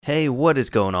Hey, what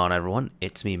is going on, everyone?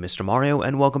 It's me, Mr. Mario,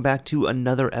 and welcome back to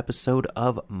another episode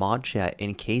of Mod Chat.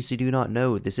 In case you do not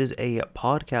know, this is a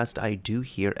podcast I do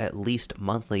here at least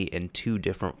monthly in two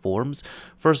different forms.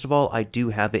 First of all, I do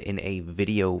have it in a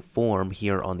video form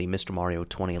here on the Mr. Mario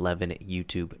 2011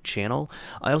 YouTube channel.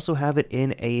 I also have it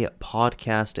in a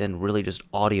podcast and really just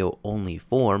audio-only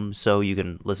form, so you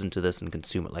can listen to this and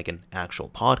consume it like an actual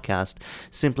podcast.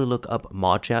 Simply look up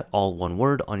Mod Chat, all one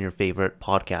word, on your favorite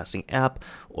podcasting app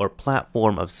or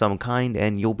platform of some kind,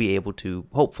 and you'll be able to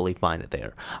hopefully find it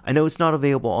there. I know it's not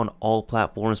available on all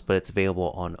platforms, but it's available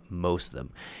on most of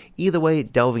them. Either way,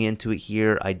 delving into it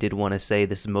here, I did want to say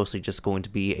this is mostly just going to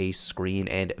be a screen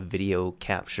and video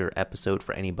capture episode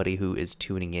for anybody who is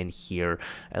tuning in here,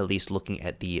 at least looking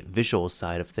at the visual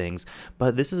side of things.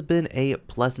 But this has been a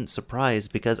pleasant surprise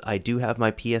because I do have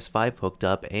my PS5 hooked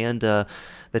up, and the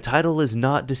title is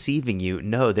not deceiving you.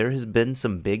 No, there has been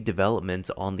some big developments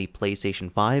on the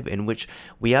PlayStation 5 in which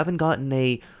we haven't gotten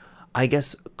a, I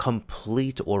guess,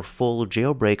 complete or full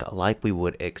jailbreak like we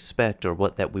would expect or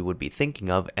what that we would be thinking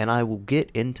of, and I will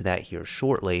get into that here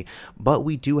shortly. But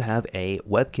we do have a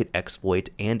WebKit exploit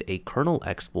and a kernel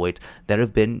exploit that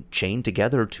have been chained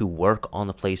together to work on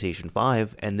the PlayStation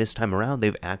 5, and this time around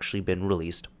they've actually been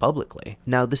released publicly.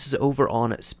 Now, this is over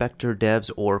on Spectre Dev's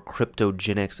or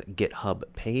Cryptogenic's GitHub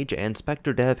page, and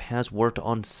Spectre Dev has worked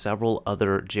on several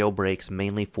other jailbreaks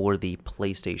mainly for the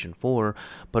PlayStation 4,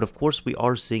 but of course we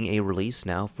are seeing a release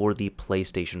now for the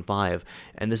PlayStation 5,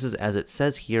 and this is, as it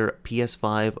says here,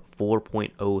 PS5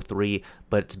 4.03,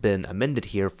 but it's been amended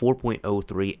here,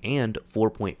 4.03 and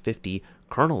 4.50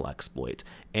 kernel exploit.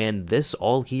 And this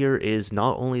all here is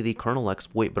not only the kernel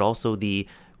exploit, but also the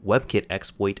WebKit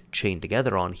exploit chained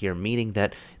together on here, meaning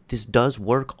that this does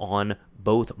work on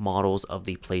both models of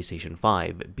the PlayStation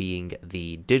 5, being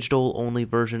the digital-only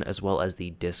version as well as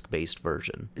the disc-based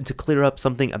version. And to clear up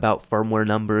something about firmware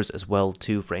numbers as well,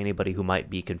 too, for anybody who might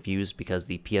be confused, because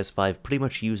the PS5 pretty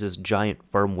much uses giant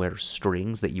firmware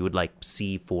strings that you would like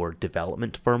see for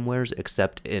development firmwares,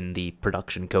 except in the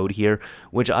production code here,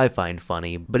 which I find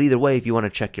funny. But either way, if you want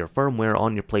to check your firmware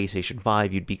on your PlayStation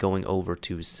 5, you'd be going over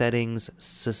to Settings,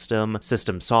 System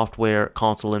Software,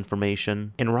 Console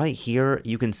Information, and right here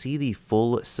you can see the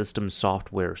full system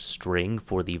software string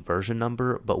for the version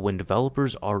number, but when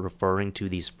developers are referring to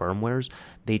these firmwares,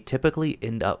 they typically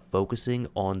end up focusing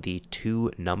on the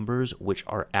two numbers which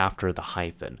are after the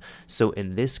hyphen. So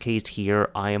in this case here,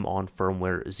 I am on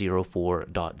firmware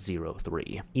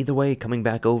 04.03. Either way, coming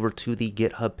back over to the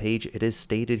GitHub page, it is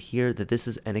stated here that this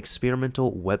is an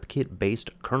experimental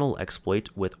WebKit-based kernel exploit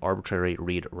with arbitrary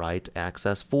read-write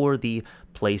access for the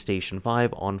PlayStation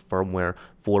 5 on firmware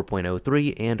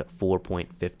 4.03 and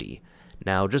 4.50.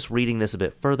 Now, just reading this a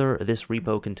bit further, this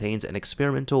repo contains an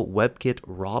experimental WebKit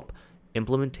ROP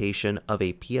implementation of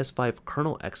a PS5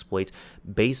 kernel exploit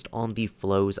based on the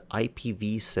Flow's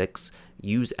IPv6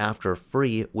 use after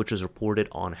free, which was reported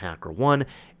on HackerOne,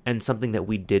 and something that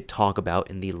we did talk about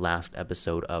in the last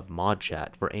episode of Mod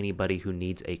Chat. For anybody who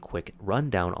needs a quick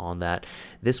rundown on that,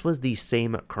 this was the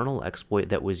same kernel exploit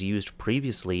that was used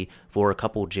previously for a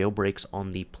couple jailbreaks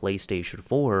on the PlayStation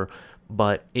 4,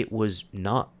 but it was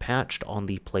not patched on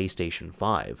the PlayStation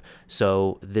 5.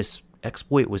 So this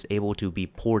exploit was able to be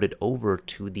ported over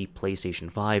to the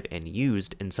PlayStation 5 and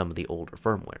used in some of the older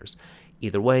firmwares.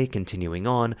 Either way, continuing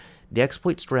on, the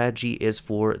exploit strategy is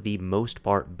for the most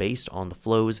part based on the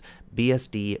Flow's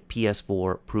BSD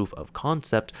PS4 proof of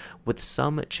concept, with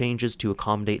some changes to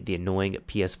accommodate the annoying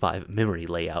PS5 memory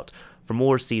layout. For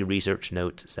more, see Research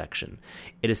Notes section.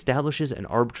 It establishes an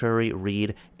arbitrary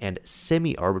read and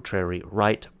semi-arbitrary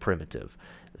write primitive.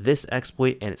 This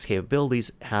exploit and its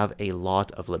capabilities have a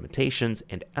lot of limitations,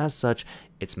 and as such,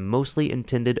 it's mostly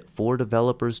intended for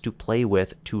developers to play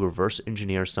with to reverse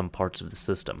engineer some parts of the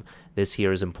system. This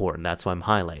here is important, that's why I'm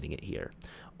highlighting it here.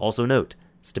 Also note,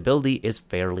 stability is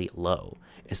fairly low,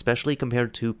 especially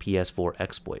compared to PS4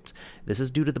 exploits. This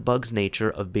is due to the bug's nature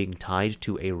of being tied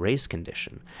to a race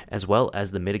condition, as well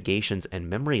as the mitigations and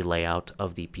memory layout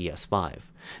of the PS5.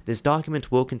 This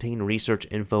document will contain research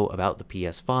info about the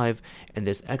PS5, and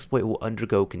this exploit will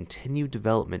undergo continued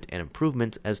development and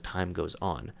improvements as time goes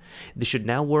on. This should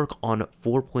now work on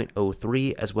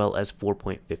 4.03 as well as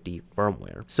 4.50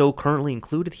 firmware. So currently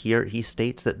included here, he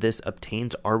states that this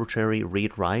obtains arbitrary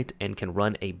read-write and can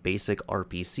run a basic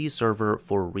RPC server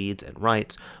for reads and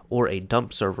writes, or a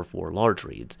dump server for large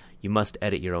reads. You must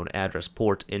edit your own address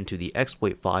port into the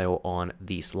exploit file on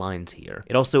these lines here.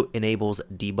 It also enables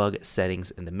debug settings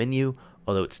in the menu,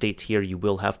 although it states here you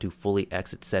will have to fully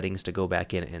exit settings to go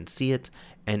back in and see it,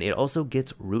 and it also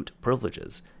gets root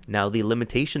privileges. Now, the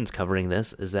limitations covering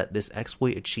this is that this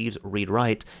exploit achieves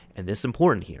read-write, and this is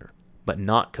important here, but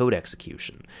not code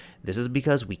execution. This is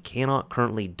because we cannot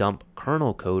currently dump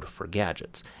kernel code for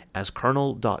gadgets, as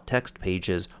kernel.txt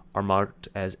pages are marked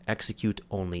as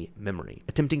execute-only memory.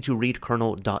 Attempting to read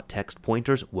kernel.txt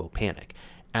pointers will panic.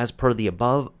 As per the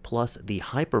above, plus the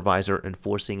hypervisor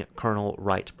enforcing kernel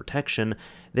write protection,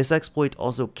 this exploit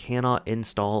also cannot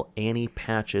install any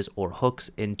patches or hooks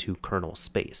into kernel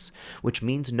space, which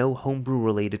means no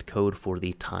homebrew-related code for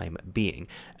the time being.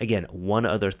 Again, one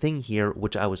other thing here,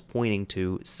 which I was pointing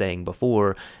to saying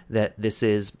before, that this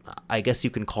is, I guess you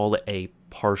can call it a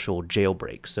partial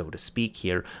jailbreak, so to speak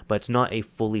here, but it's not a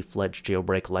fully fledged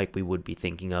jailbreak like we would be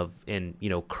thinking of in,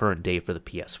 current day for the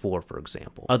PS4, for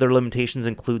example. Other limitations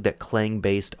include that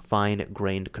Clang-based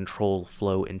fine-grained control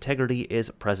flow integrity is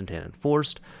present and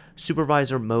enforced.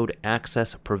 Supervisor mode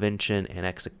access, prevention, and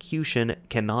execution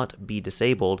cannot be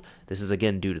disabled. This is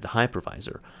again due to the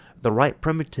hypervisor. The write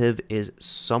primitive is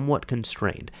somewhat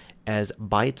constrained, as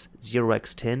bytes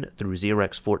 0x10 through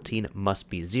 0x14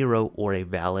 must be 0 or a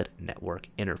valid network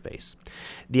interface.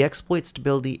 The exploit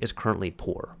stability is currently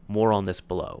poor. More on this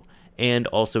below. And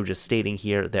also just stating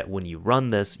here that when you run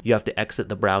this, you have to exit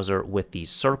the browser with the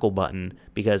circle button,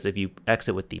 because if you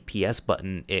exit with the PS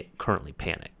button, it currently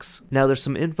panics. Now there's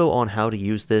some info on how to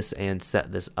use this and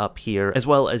set this up here, as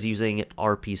well as using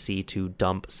RPC to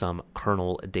dump some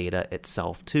kernel data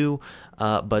itself too.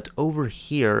 But over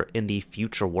here in the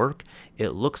future work, it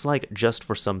looks like just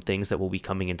for some things that will be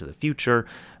coming into the future,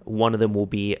 one of them will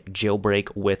be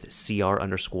jailbreak with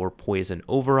CR_poison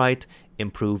overwrite,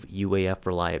 improve UAF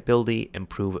reliability,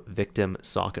 improve victim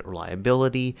socket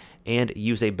reliability, and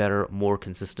use a better, more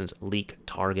consistent leak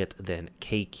target than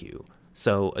KQ.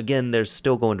 So again, there's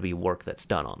still going to be work that's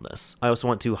done on this. I also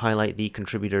want to highlight the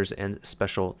contributors and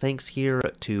special thanks here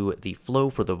to the Flow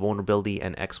for the vulnerability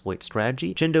and exploit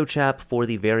strategy, ChindoChap for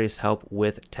the various help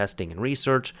with testing and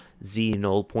research, Z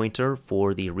Null Pointer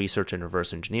for the research and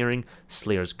reverse engineering,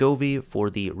 Slayers Govey for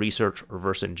the research,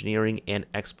 reverse engineering, and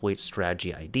exploit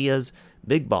strategy ideas,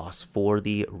 Big Boss for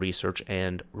the research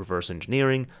and reverse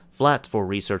engineering, Flats for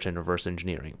research and reverse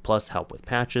engineering, plus help with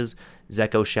patches,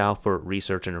 Zeko Shao for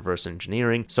research and reverse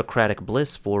engineering, Socratic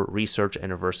Bliss for research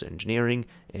and reverse engineering,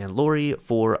 and Lori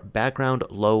for background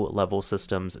low-level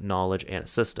systems knowledge and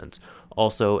assistance.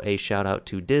 Also, a shout out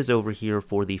to Diz over here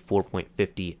for the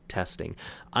 4.50 testing.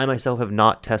 I myself have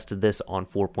not tested this on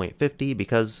 4.50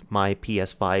 because my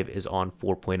PS5 is on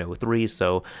 4.03,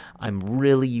 so I'm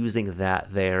really using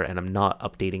that there, and I'm not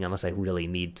updating unless I really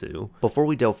need to. Before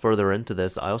we delve further into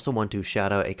this, I also want to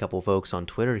shout out a couple folks on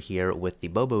Twitter here, with the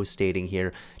Bobo stating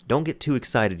here, don't get too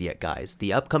excited yet, guys.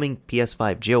 The upcoming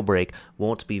PS5 jailbreak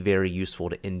won't be very useful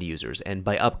to end users, and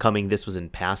by upcoming, this was in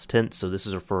past tense, so this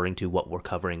is referring to what we're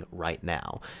covering right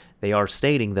now. They are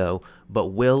stating, though, but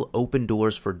will open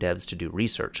doors for devs to do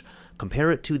research.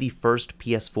 Compare it to the first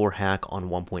PS4 hack on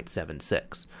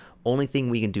 1.76. Only thing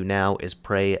we can do now is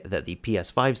pray that the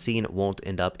PS5 scene won't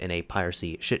end up in a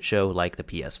piracy shitshow like the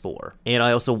PS4. And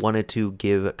I also wanted to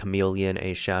give Chameleon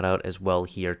a shout out as well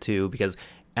here too, because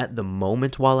at the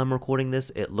moment while I'm recording this,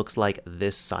 it looks like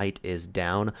this site is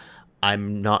down.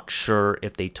 I'm not sure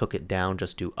if they took it down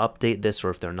just to update this or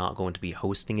if they're not going to be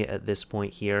hosting it at this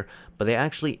point here, but they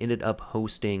actually ended up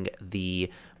hosting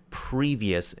the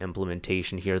previous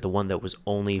implementation here, the one that was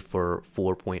only for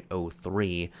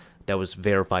 4.03. That was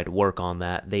verified work on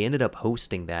that. They ended up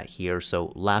hosting that here,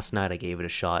 so last night I gave it a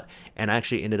shot, and I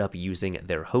actually ended up using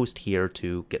their host here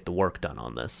to get the work done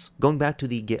on this. Going back to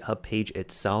the GitHub page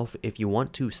itself, if you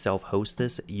want to self-host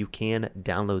this, you can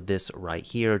download this right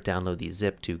here, download the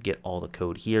zip to get all the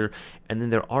code here, and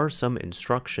then there are some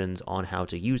instructions on how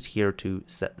to use here to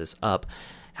set this up.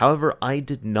 However, I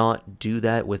did not do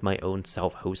that with my own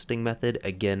self-hosting method.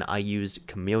 Again, I used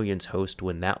Chameleon's host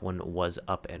when that one was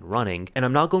up and running. And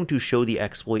I'm not going to show the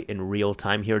exploit in real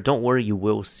time here. Don't worry, you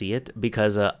will see it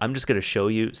because I'm just going to show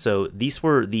you. So these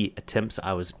were the attempts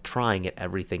I was trying at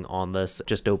everything on this.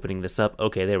 Just opening this up.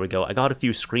 Okay, there we go. I got a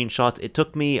few screenshots. It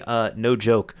took me, no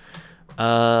joke,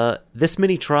 this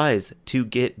many tries to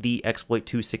get the exploit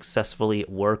to successfully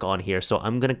work on here. So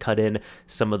I'm going to cut in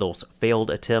some of those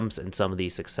failed attempts and some of the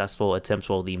successful attempts,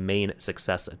 well, the main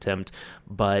success attempt,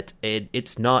 but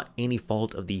it's not any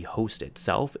fault of the host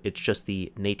itself. It's just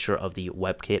the nature of the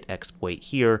WebKit exploit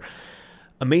here.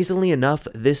 Amazingly enough,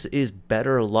 this is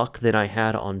better luck than I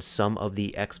had on some of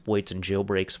the exploits and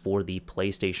jailbreaks for the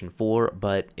PlayStation 4,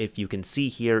 but if you can see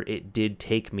here, it did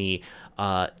take me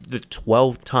The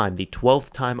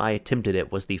 12th time I attempted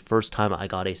it was the first time I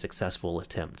got a successful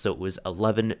attempt. So it was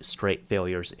 11 straight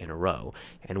failures in a row.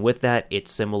 And with that,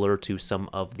 it's similar to some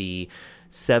of the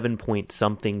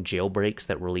 7-point-something jailbreaks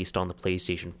that released on the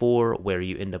PlayStation 4, where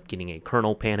you end up getting a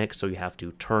kernel panic, so you have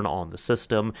to turn on the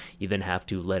system, you then have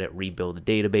to let it rebuild the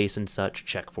database and such,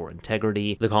 check for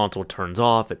integrity, the console turns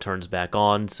off, it turns back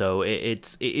on, so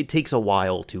it takes a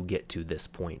while to get to this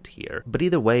point here. But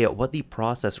either way, what the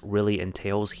process really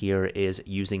entails here is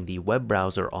using the web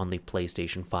browser on the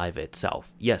PlayStation 5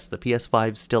 itself. Yes, the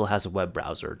PS5 still has a web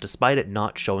browser. Despite it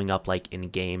not showing up like in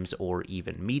games or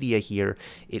even media here,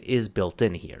 it is built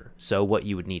in here. So what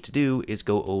you would need to do is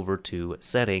go over to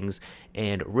settings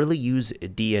and really use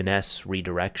DNS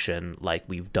redirection like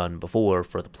we've done before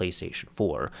for the PlayStation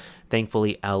 4.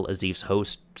 Thankfully, Al Azif's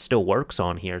host still works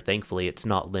on here. Thankfully, it's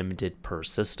not limited per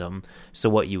system. So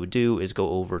what you would do is go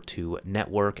over to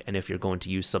network, and if you're going to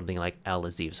use something like Al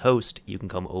Azif's host, you can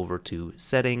come over to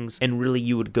settings, and really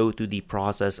you would go through the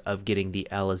process of getting the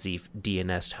Al Azif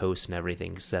DNS host and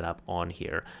everything set up on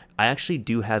here. I actually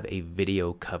do have a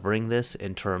video covering this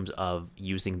in terms of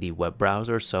using the web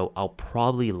browser, so I'll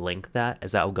probably link that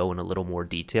as that will go in a little more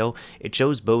detail. It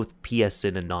shows both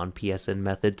PSN and non-PSN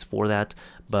methods for that,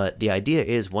 but the idea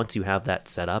is once you have that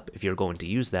set up, if you're going to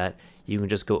use that, you can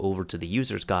just go over to the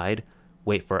user's guide,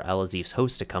 wait for Al Azif's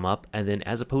host to come up, and then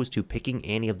as opposed to picking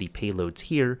any of the payloads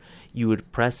here, you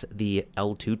would press the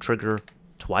L2 trigger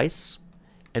twice,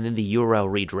 and then the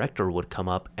URL redirector would come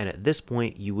up, and at this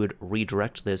point you would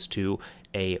redirect this to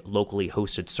a locally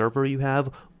hosted server you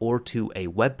have or to a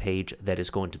web page that is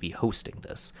going to be hosting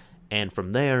this. And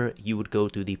from there, you would go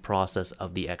through the process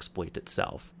of the exploit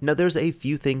itself. Now, there's a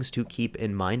few things to keep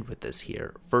in mind with this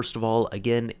here. First of all,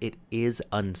 again, it is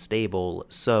unstable,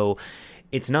 so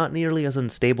it's not nearly as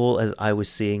unstable as I was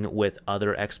seeing with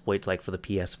other exploits like for the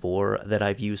PS4 that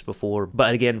I've used before.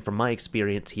 But again, from my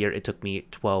experience here, it took me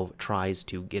 12 tries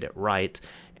to get it right.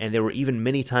 And there were even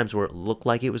many times where it looked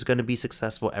like it was going to be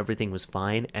successful, everything was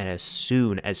fine, and as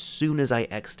soon as I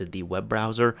exited the web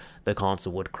browser, the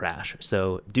console would crash.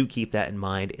 So do keep that in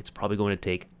mind. It's probably going to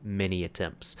take many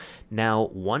attempts.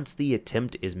 Now, once the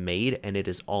attempt is made and it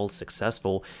is all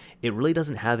successful, it really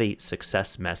doesn't have a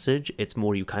success message. It's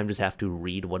more you kind of just have to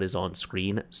read what is on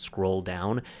screen, scroll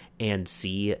down, and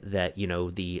see that, you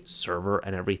know, the server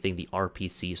and everything, the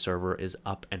RPC server is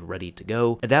up and ready to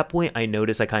go. At that point, I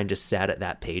noticed I kind of just sat at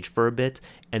that page for a bit,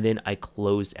 and then I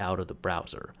closed out of the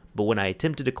browser. But when I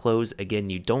attempted to close, again,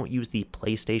 you don't use the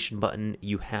PlayStation button,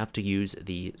 you have to use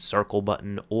the circle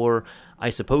button, or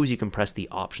I suppose you can press the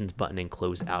options button and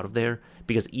close out of there,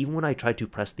 because even when I tried to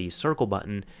press the circle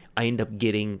button, I end up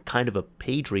getting kind of a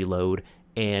page reload,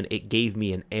 and it gave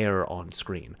me an error on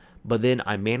screen. But then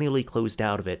I manually closed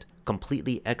out of it,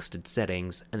 completely exited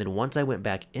settings, and then once I went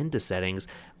back into settings,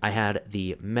 I had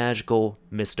the magical,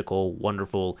 mystical,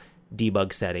 wonderful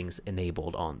debug settings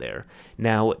enabled on there.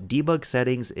 Now, debug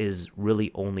settings is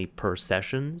really only per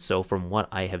session, so from what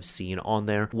I have seen on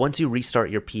there, once you restart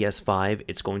your PS5,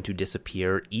 it's going to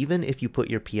disappear. Even if you put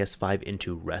your PS5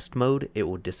 into rest mode, it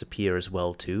will disappear as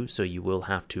well too, so you will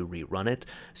have to rerun it.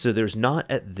 So there's not,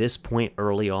 at this point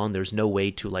early on, there's no way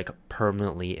to like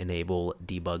permanently enable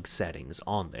debug settings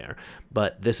on there.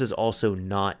 But this is also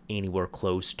not anywhere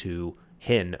close to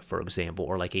Hen, for example,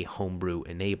 or like a homebrew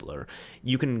enabler.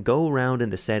 You can go around in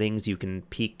the settings, you can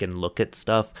peek and look at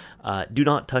stuff. Do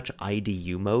not touch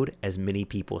IDU mode, as many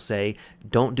people say.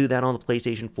 Don't do that on the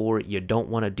PlayStation 4. You don't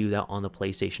want to do that on the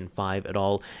PlayStation 5 at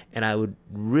all. And I would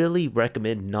really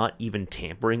recommend not even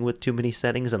tampering with too many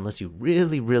settings unless you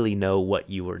really know what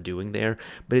you are doing there.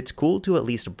 But it's cool to at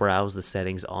least browse the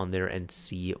settings on there and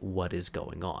see what is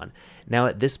going on. Now,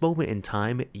 at this moment in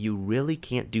time, you really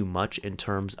can't do much in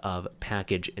terms of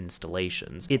package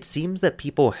installations. It seems that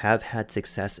people have had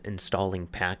success installing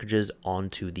packages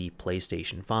onto the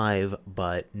PlayStation 5,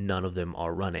 but none of them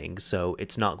are running, so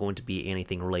it's not going to be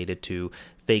anything related to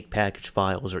fake package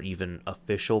files or even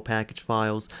official package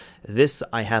files. This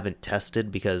I haven't tested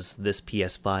because this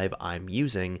PS5 I'm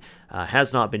using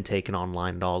has not been taken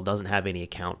online at all, doesn't have any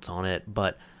accounts on it,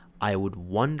 but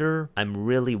I'm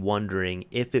really wondering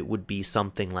if it would be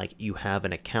something like you have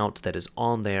an account that is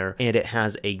on there and it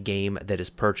has a game that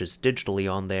is purchased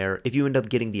digitally on there. If you end up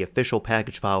getting the official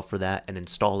package file for that and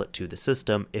install it to the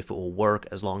system, if it will work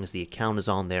as long as the account is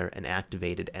on there and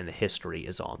activated and the history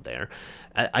is on there.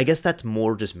 I guess that's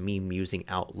more just me musing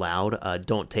out loud.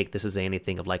 Don't take this as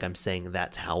anything of like I'm saying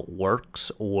that's how it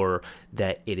works or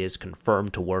that it is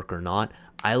confirmed to work or not.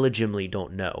 I legitimately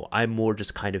don't know. I'm more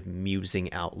just kind of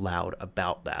musing out loud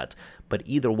about that. But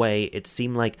either way, it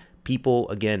seemed like people,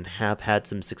 again, have had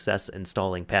some success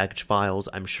installing package files.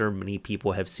 I'm sure many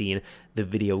people have seen the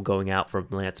video going out from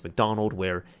Lance McDonald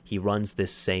where he runs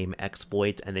this same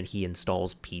exploit and then he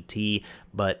installs PT,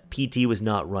 but PT was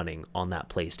not running on that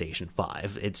PlayStation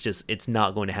 5. It's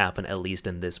not going to happen, at least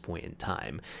in this point in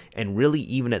time. And really,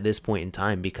 even at this point in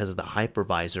time, because of the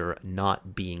hypervisor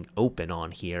not being open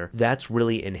on here, that's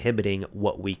really inhibiting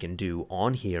what we can do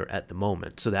on here at the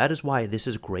moment. So that is why this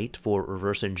is great for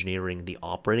reverse engineering the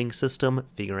operating system,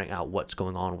 figuring out what's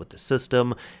going on with the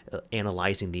system,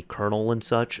 analyzing the kernel and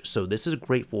such. So this is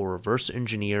great for reverse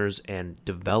engineers and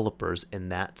developers in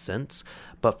that sense.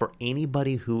 But for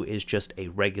anybody who is just a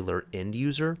regular end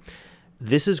user,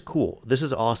 this is cool. This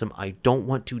is awesome. I don't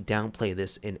want to downplay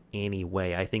this in any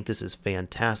way. I think this is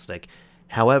fantastic.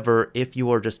 However, if you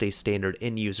are just a standard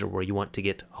end user where you want to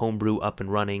get Homebrew up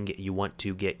and running, you want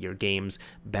to get your games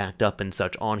backed up and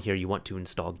such on here, you want to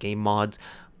install game mods,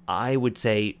 I would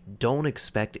say don't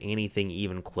expect anything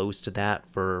even close to that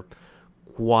for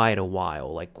quite a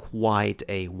while,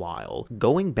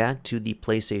 Going back to the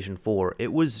PlayStation 4,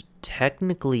 it was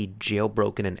technically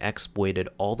jailbroken and exploited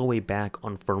all the way back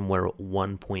on firmware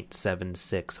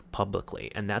 1.76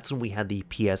 publicly, and that's when we had the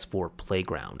PS4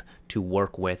 Playground to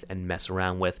work with and mess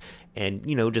around with and,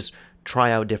 just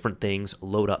try out different things,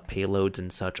 load up payloads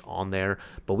and such on there,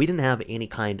 but we didn't have any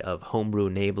kind of Homebrew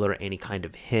enabler, any kind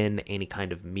of HIN, any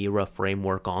kind of Mira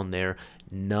framework on there.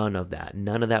 None of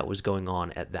that was going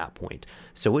on at that point.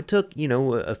 So it took,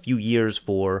 a few years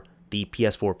for the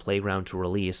PS4 Playground to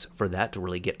release, for that to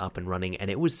really get up and running,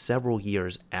 and it was several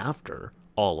years after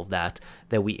all of that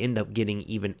we end up getting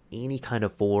even any kind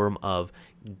of form of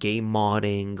game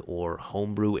modding or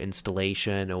homebrew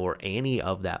installation or any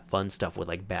of that fun stuff with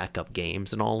like backup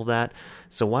games and all of that.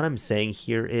 So what I'm saying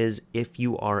here is, if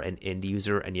you are an end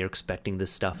user and you're expecting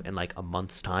this stuff in like a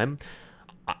month's time,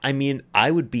 I mean,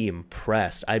 I would be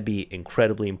impressed. I'd be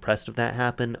incredibly impressed if that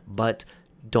happened, but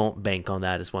don't bank on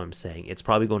that is what I'm saying. It's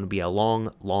probably going to be a long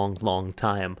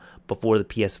time before the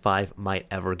PS5 might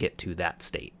ever get to that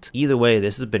state. Either way,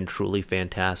 this has been truly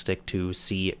fantastic to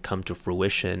see it come to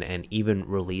fruition and even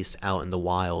release out in the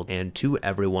wild. And to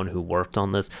everyone who worked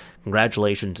on this,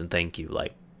 congratulations and thank you.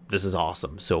 This is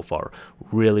awesome so far.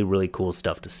 Really cool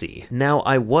stuff to see. Now,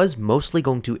 I was mostly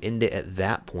going to end it at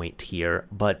that point here,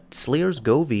 but Slayers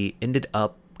Govey ended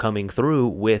up coming through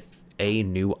with a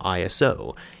new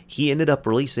ISO. He ended up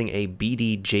releasing a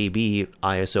BDJB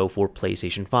ISO for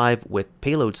PlayStation 5 with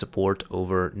payload support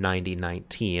over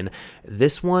 9019.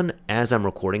 This one, as I'm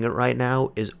recording it right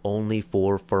now, is only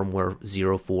for firmware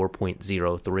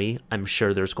 04.03. I'm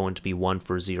sure there's going to be one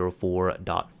for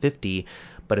 04.50,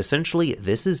 but essentially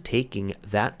this is taking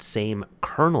that same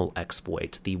kernel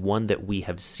exploit, the one that we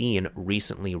have seen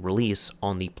recently release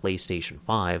on the PlayStation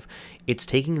 5, it's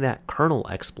taking that kernel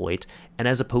exploit, and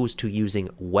as opposed to using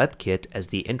WebKit as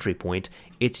the entry point,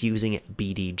 it's using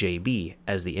BDJB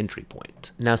as the entry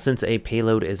point. Now, since a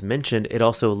payload is mentioned, it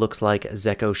also looks like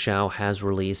Zekoshao has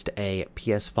released a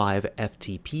PS5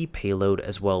 FTP payload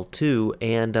as well too,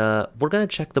 and we're going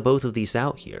to check the both of these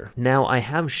out here. Now, I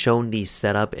have shown the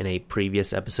setup in a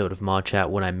previous episode of Mod Chat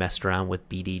when I messed around with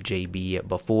BDJB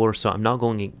before, so I'm not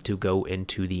going to go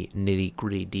into the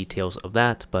nitty-gritty details of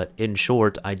that, but in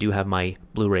short, I do have my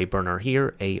Blu-ray burner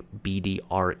here, a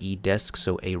BDRE disc,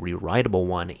 so a rewritable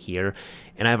one here,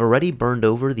 and I've already burned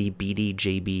over the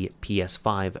BDJB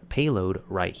PS5 payload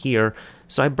right here,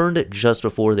 so I burned it just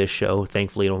before this show.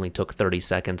 Thankfully, it only took 30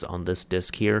 seconds on this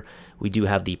disc here. We do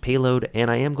have the payload, and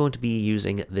I am going to be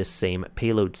using this same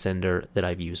payload sender that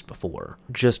I've used before.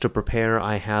 Just to prepare,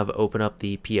 I have opened up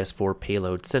the PS4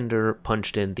 payload sender,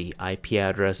 punched in the IP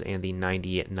address and the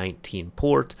 9019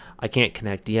 port. I can't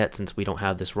connect yet since we don't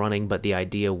have this running, but the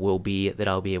idea will be that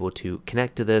I'll be able to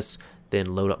connect to this,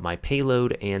 then load up my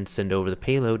payload and send over the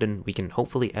payload, and we can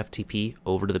hopefully FTP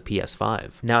over to the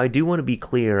PS5. Now, I do want to be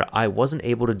clear, I wasn't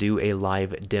able to do a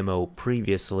live demo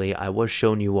previously. I was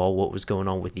showing you all what was going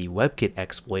on with the WebKit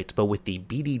exploit, but with the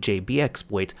BDJB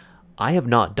exploit, I have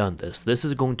not done this. This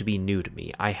is going to be new to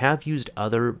me. I have used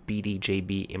other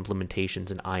BDJB implementations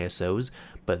and ISOs,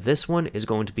 but this one is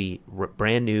going to be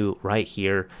brand new right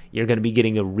here. You're going to be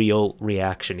getting a real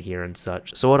reaction here and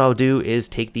such. So what I'll do is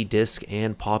take the disc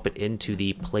and pop it into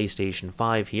the PlayStation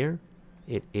 5 here.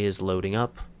 It is loading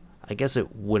up. I guess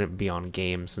it wouldn't be on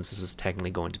game since this is technically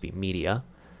going to be media.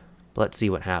 But let's see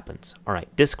what happens. All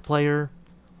right, disc player.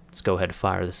 Let's go ahead and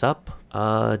fire this up.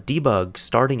 Debug,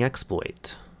 starting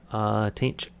exploit.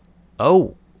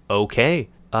 Oh, okay.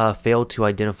 Failed to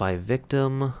identify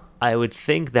victim. I would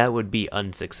think that would be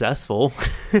unsuccessful.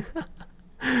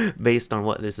 based on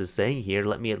what this is saying here.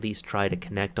 Let me at least try to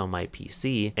connect on my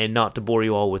PC. And not to bore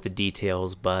you all with the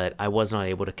details, but I was not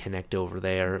able to connect over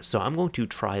there. So I'm going to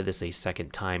try this a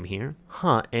second time here.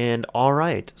 And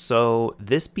alright, so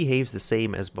this behaves the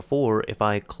same as before. If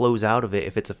I close out of it,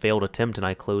 if it's a failed attempt and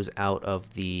I close out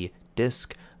of the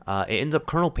disk, it ends up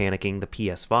kernel panicking the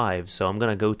PS5, so I'm going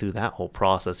to go through that whole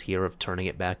process here of turning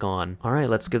it back on. Alright,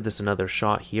 let's give this another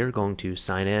shot here. Going to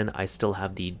sign in. I still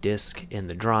have the disk in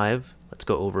the drive. Let's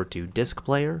go over to disk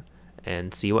player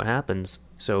and see what happens.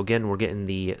 So again, we're getting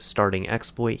the starting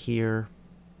exploit here.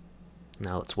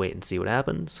 Now let's wait and see what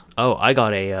happens. Oh, I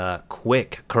got a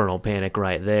quick kernel panic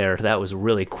right there. That was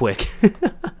really quick.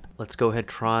 Let's go ahead and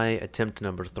try attempt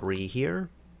number 3 here.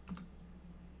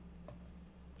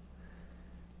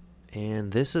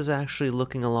 And this is actually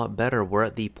looking a lot better. We're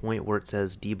at the point where it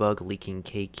says debug leaking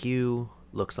KQ.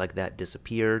 Looks like that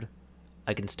disappeared.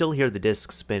 I can still hear the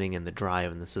disk spinning in the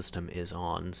drive and the system is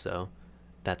on, so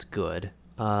that's good.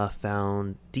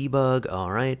 Found debug.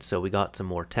 Alright, so we got some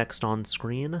more text on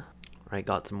screen. Alright,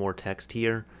 got some more text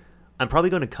here. I'm probably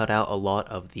going to cut out a lot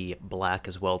of the black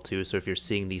as well too, so if you're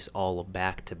seeing these all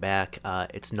back to back,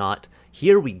 it's not.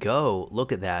 Here we go.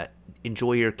 Look at that.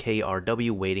 Enjoy your KRW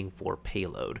waiting for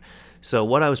payload. So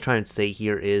what I was trying to say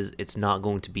here is it's not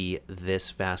going to be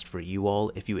this fast for you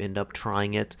all if you end up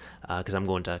trying it, because I'm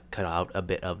going to cut out a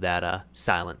bit of that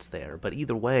silence there. But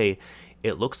either way,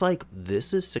 it looks like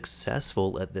this is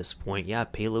successful at this point. Yeah,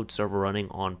 payload server running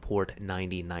on port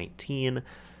 9019.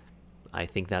 I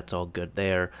think that's all good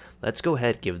there. Let's go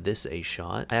ahead and give this a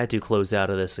shot. I had to close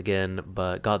out of this again,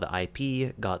 but got the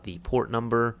IP, got the port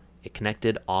number. It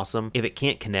connected, awesome. If it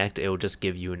can't connect, it will just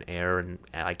give you an error and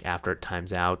like after it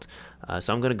times out.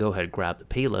 So I'm going to go ahead and grab the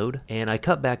payload. And I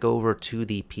cut back over to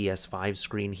the PS5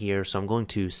 screen here. So I'm going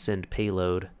to send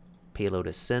payload. Payload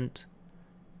is sent.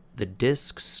 The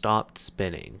disk stopped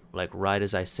spinning, like right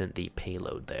as I sent the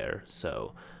payload there.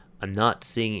 So I'm not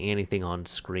seeing anything on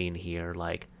screen here.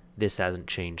 Like this hasn't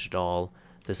changed at all.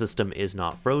 The system is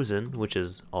not frozen, which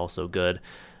is also good.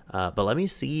 But let me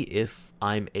see if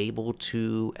I'm able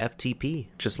to FTP.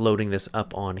 Just loading this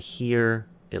up on here.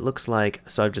 It looks like,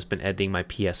 so I've just been editing my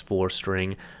PS4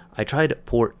 string. I tried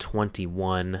port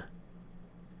 21.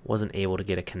 Wasn't able to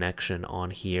get a connection on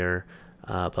here.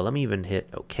 But let me even hit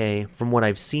OK. From what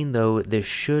I've seen though, this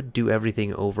should do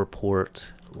everything over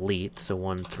port LEET. So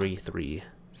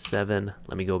 1337.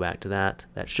 Let me go back to that.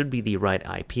 That should be the right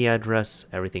IP address.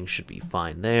 Everything should be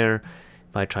fine there.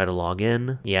 If I try to log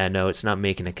in, yeah, no, it's not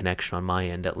making a connection on my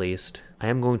end at least. I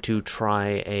am going to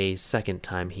try a second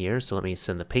time here, so let me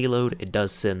send the payload. It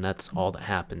does send, that's all that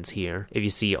happens here. If you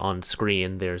see on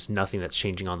screen, there's nothing that's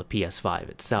changing on the PS5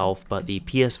 itself, but the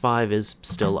PS5 is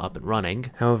still up and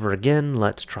running. However, again,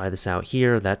 let's try this out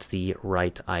here. That's the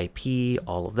right IP,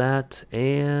 all of that,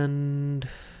 and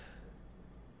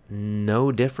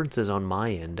no differences on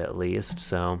my end at least,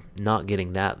 so not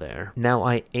getting that there. Now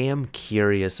I am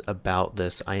curious about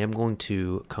this. I am going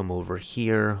to come over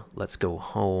here. Let's go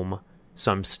home.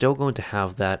 So I'm still going to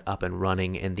have that up and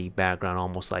running in the background,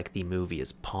 almost like the movie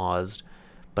is paused.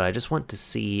 But I just want to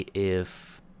see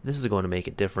if this is going to make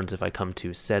a difference if I come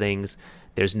to settings.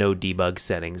 There's no debug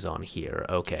settings on here.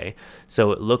 Okay,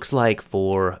 so it looks like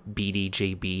for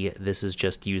BDJB, this is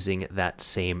just using that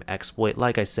same exploit.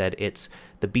 Like I said, it's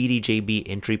the BDJB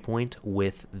entry point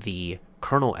with the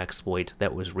kernel exploit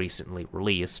that was recently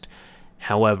released.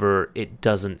 However, it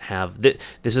doesn't have, this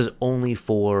is only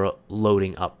for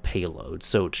loading up payloads.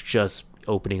 So it's just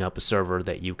opening up a server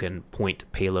that you can point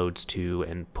payloads to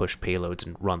and push payloads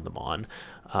and run them on.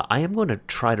 I am going to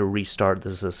try to restart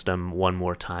the system one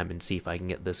more time and see if I can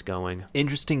get this going.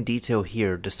 Interesting detail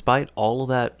here, despite all of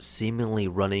that seemingly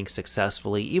running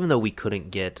successfully, even though we couldn't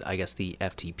get, I guess, the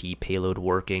FTP payload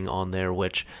working on there,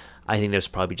 which I think there's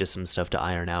probably just some stuff to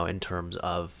iron out in terms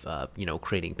of,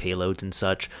 creating payloads and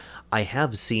such. I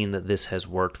have seen that this has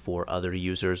worked for other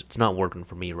users. It's not working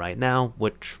for me right now,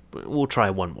 which we'll try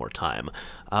one more time.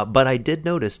 But I did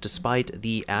notice, despite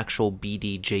the actual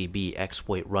BDJB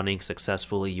exploit running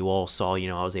successfully, you all saw,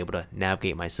 I was able to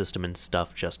navigate my system and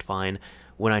stuff just fine.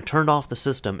 When I turned off the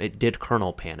system, it did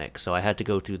kernel panic, so I had to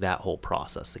go through that whole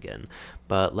process again.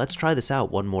 But let's try this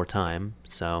out one more time.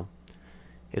 So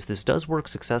if this does work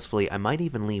successfully, I might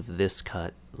even leave this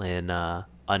cut in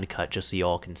uncut just so you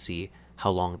all can see how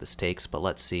long this takes. But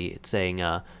let's see, it's saying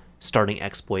starting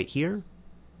exploit here.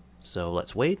 So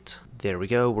let's wait. There we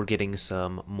go. We're getting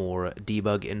some more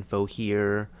debug info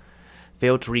here.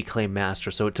 Failed to reclaim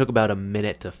master. So it took about a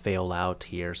minute to fail out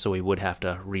here. So we would have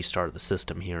to restart the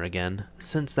system here again.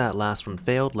 Since that last one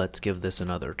failed, let's give this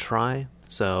another try.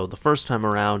 So the first time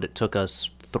around, it took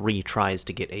us 3 tries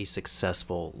to get a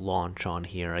successful launch on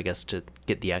here, I guess, to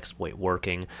get the exploit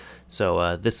working.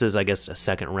 So this is, I guess, a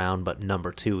second round, but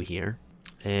number 2 here.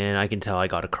 And I can tell I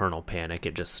got a kernel panic.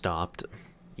 It just stopped.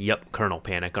 Yep, kernel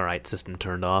panic. All right, system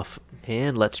turned off.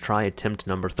 And let's try attempt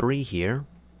number 3 here.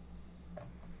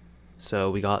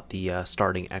 So we got the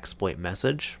starting exploit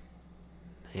message.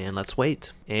 And let's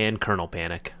wait. And kernel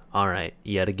panic. Alright,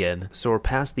 yet again. So we're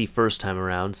past the first time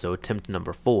around, so attempt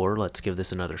number 4. Let's give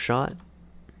this another shot.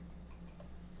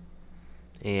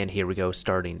 And here we go,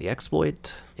 starting the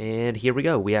exploit. And here we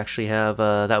go. We actually have,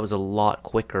 that was a lot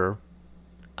quicker.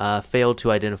 Failed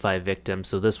to identify victim,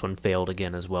 so this one failed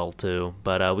again as well too.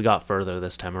 But we got further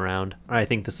this time around. Alright, I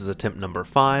think this is attempt number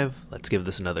 5. Let's give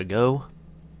this another go.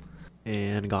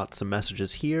 And got some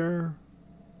messages here.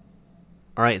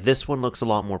 Alright, this one looks a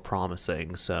lot more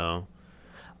promising, so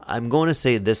I'm going to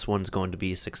say this one's going to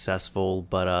be successful,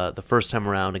 but the first time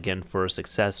around, again, for a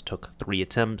success, took 3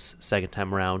 attempts. Second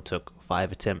time around, took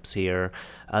 5 attempts here.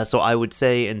 So I would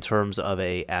say in terms of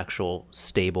a actual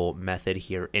stable method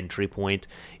here, entry point,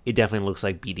 it definitely looks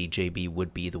like BDJB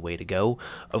would be the way to go.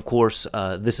 Of course,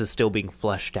 this is still being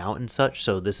fleshed out and such,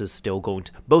 so this is still going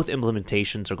to, both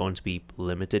implementations are going to be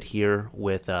limited here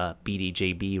with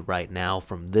BDJB right now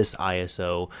from this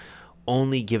ISO,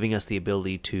 only giving us the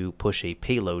ability to push a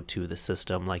payload to the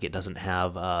system, like it doesn't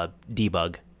have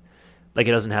debug. Like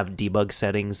it doesn't have debug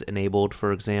settings enabled,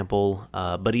 for example.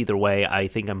 But either way, I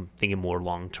think I'm thinking more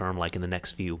long-term, like in the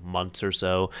next few months or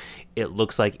so. It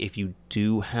looks like if you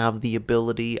do have the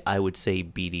ability, I would say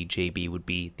BDJB would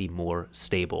be the more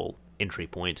stable entry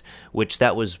point, which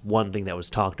that was one thing that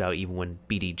was talked about even when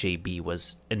BDJB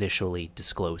was initially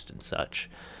disclosed and such.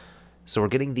 So we're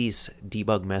getting these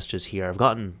debug messages here. I've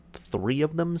gotten 3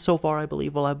 of them so far, I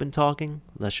believe, while I've been talking.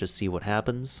 Let's just see what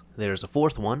happens. There's a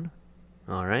 4th one.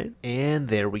 All right. And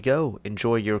there we go.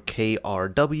 Enjoy your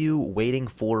KRW, waiting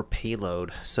for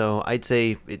payload. So I'd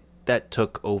say that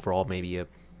took overall maybe a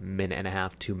minute and a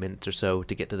half, 2 minutes or so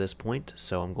to get to this point.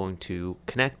 So I'm going to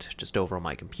connect just over on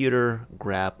my computer,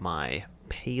 grab my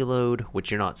payload,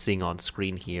 which you're not seeing on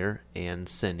screen here, and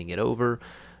sending it over.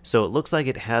 So it looks like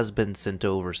it has been sent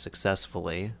over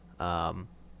successfully.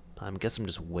 I guess I'm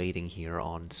just waiting here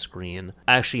on screen.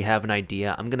 I actually have an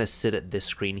idea. I'm going to sit at this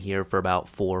screen here for about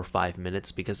 4 or 5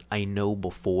 minutes because I know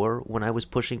before when I was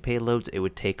pushing payloads, it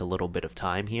would take a little bit of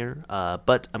time here.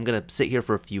 But I'm going to sit here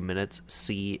for a few minutes,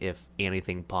 see if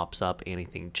anything pops up,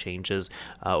 anything changes,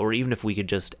 or even if we could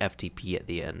just FTP at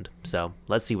the end. So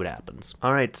let's see what happens.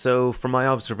 All right, so from my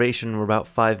observation, we're about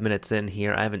 5 minutes in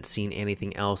here. I haven't seen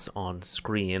anything else on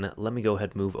screen. Let me go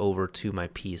ahead and move over to my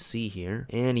PC here.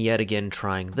 And yet again,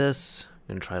 trying this.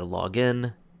 I'm gonna try to log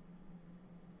in.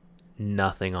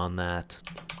 Nothing on that.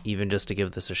 Even just to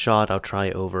give this a shot, I'll try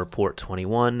over port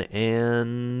 21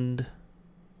 and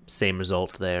same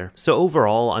result there. So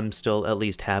overall, I'm still at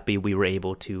least happy we were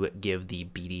able to give the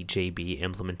BDJB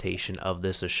implementation of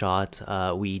this a shot.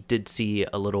 We did see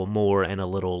a little more and a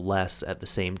little less at the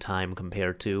same time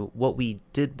compared to what we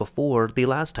did before the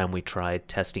last time we tried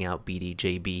testing out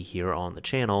BDJB here on the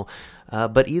channel.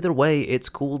 But either way, it's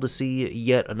cool to see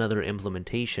yet another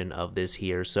implementation of this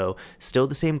here. So still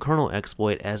the same kernel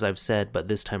exploit as I've said, but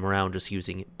this time around just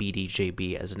using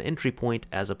BDJB as an entry point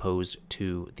as opposed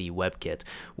to the WebKit,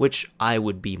 which I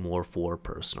would be more for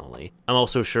personally. I'm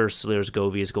also sure Slurs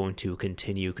Govy is going to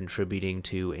continue contributing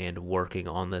to and working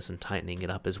on this and tightening it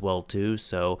up as well too.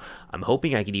 So I'm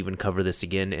hoping I can even cover this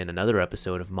again in another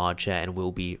episode of Mod Chat and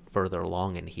we'll be further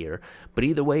along in here. But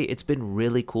either way, it's been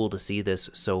really cool to see this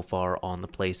so far on the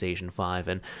PlayStation 5,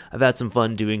 and I've had some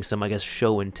fun doing some, I guess,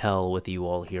 show and tell with you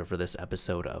all here for this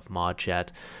episode of Mod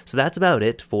Chat. So that's about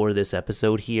it for this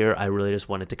episode here. I really just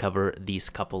wanted to cover these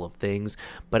couple of things,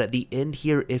 but at the end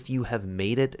here, if you have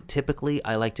made it, typically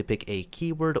I like to pick a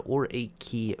keyword or a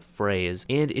key phrase,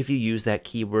 and if you use that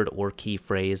keyword or key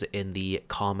phrase in the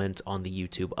comment on the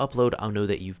YouTube upload, I'll know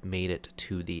that you've made it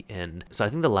to the end. So I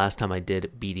think the last time I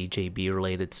did BDJB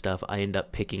related stuff, I ended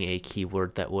up picking a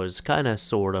keyword that was kind of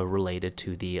sort of related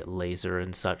to the laser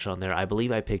and such on there. I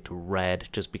believe I picked red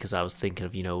just because I was thinking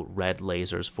of, red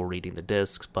lasers for reading the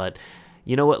discs, but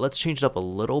you know what, let's change it up a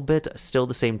little bit. Still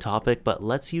the same topic, but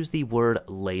let's use the word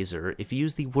laser. If you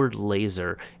use the word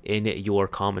laser in your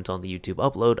comment on the YouTube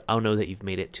upload, I'll know that you've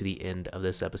made it to the end of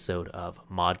this episode of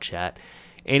Mod Chat.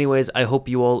 Anyways, I hope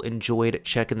you all enjoyed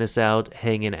checking this out,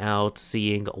 hanging out,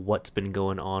 seeing what's been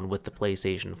going on with the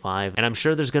PlayStation 5, and I'm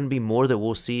sure there's going to be more that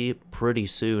we'll see pretty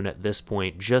soon at this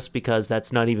point, just because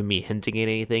that's not even me hinting at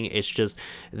anything. It's just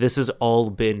this has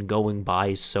all been going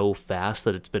by so fast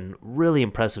that it's been really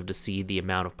impressive to see the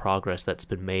amount of progress that's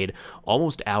been made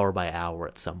almost hour by hour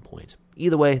at some point.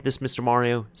 either way, this is Mr.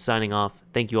 Mario signing off.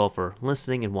 Thank you all for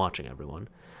listening and watching, everyone.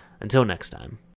 Until next time.